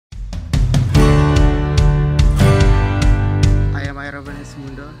Jairo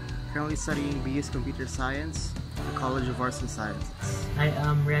Mundo, currently studying BS Computer Science at the College of Arts and Sciences. I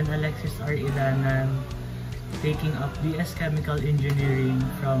am Ren Alexis R. Ilanan, taking up BS Chemical Engineering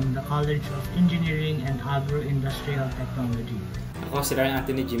from the College of Engineering and Agro-Industrial Technology. Ako si Ryan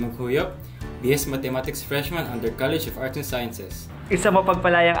Anthony G. Maghuyop, BS Mathematics Freshman under College of Arts and Sciences. Isang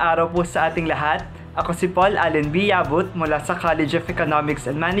mapagpalayang araw po sa ating lahat. Ako si Paul Allen B. Yabut mula sa College of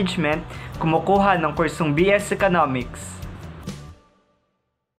Economics and Management, kumukuha ng kursong BS Economics.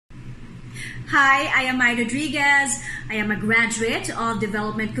 Hi, I am Mai Rodriguez. I am a graduate of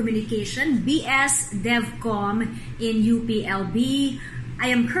Development Communication, BS DevCom in UPLB. I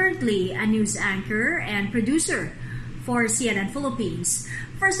am currently a news anchor and producer for CNN Philippines.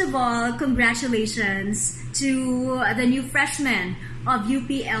 First of all, congratulations to the new freshmen of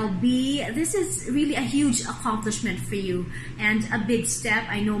UPLB. This is really a huge accomplishment for you and a big step.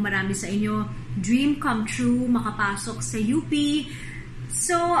 I know marami sa inyo dream come true makapasok sa UP.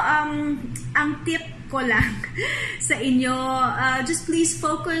 So, ang tip ko lang sa inyo, just please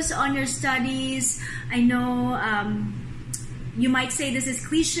focus on your studies. I know you might say this is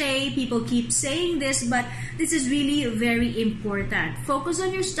cliche, people keep saying this, but this is really very important. Focus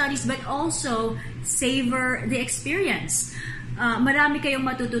on your studies, but also savor the experience. Marami kayong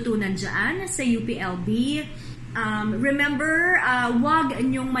matututunan dyan sa UPLB. Remember, wag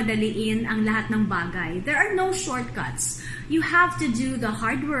nyong madaliin ang lahat ng bagay. There are no shortcuts. You have to do the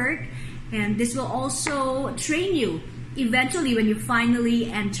hard work, and this will also train you eventually when you finally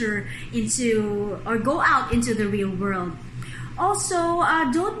enter into or go out into the real world. Also,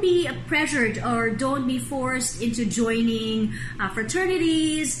 don't be pressured or don't be forced into joining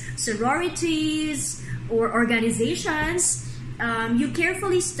fraternities, sororities, or organizations. You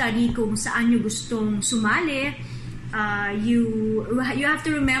carefully study kung saan nyo gustong sumali. You have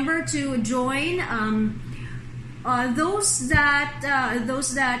to remember to join those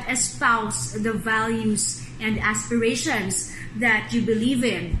that espouse the values and aspirations that you believe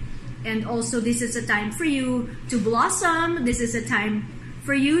in. And also, this is a time for you to blossom. This is a time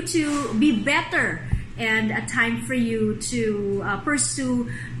for you to be better, and a time for you to pursue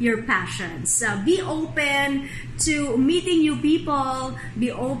your passions. Be open to meeting new people. Be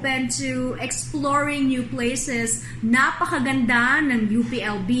open to exploring new places. Napakaganda ng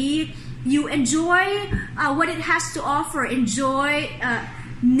UPLB. You enjoy what it has to offer. Enjoy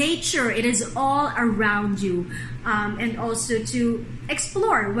nature. It is all around you. And also to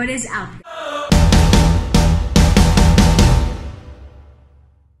explore what is out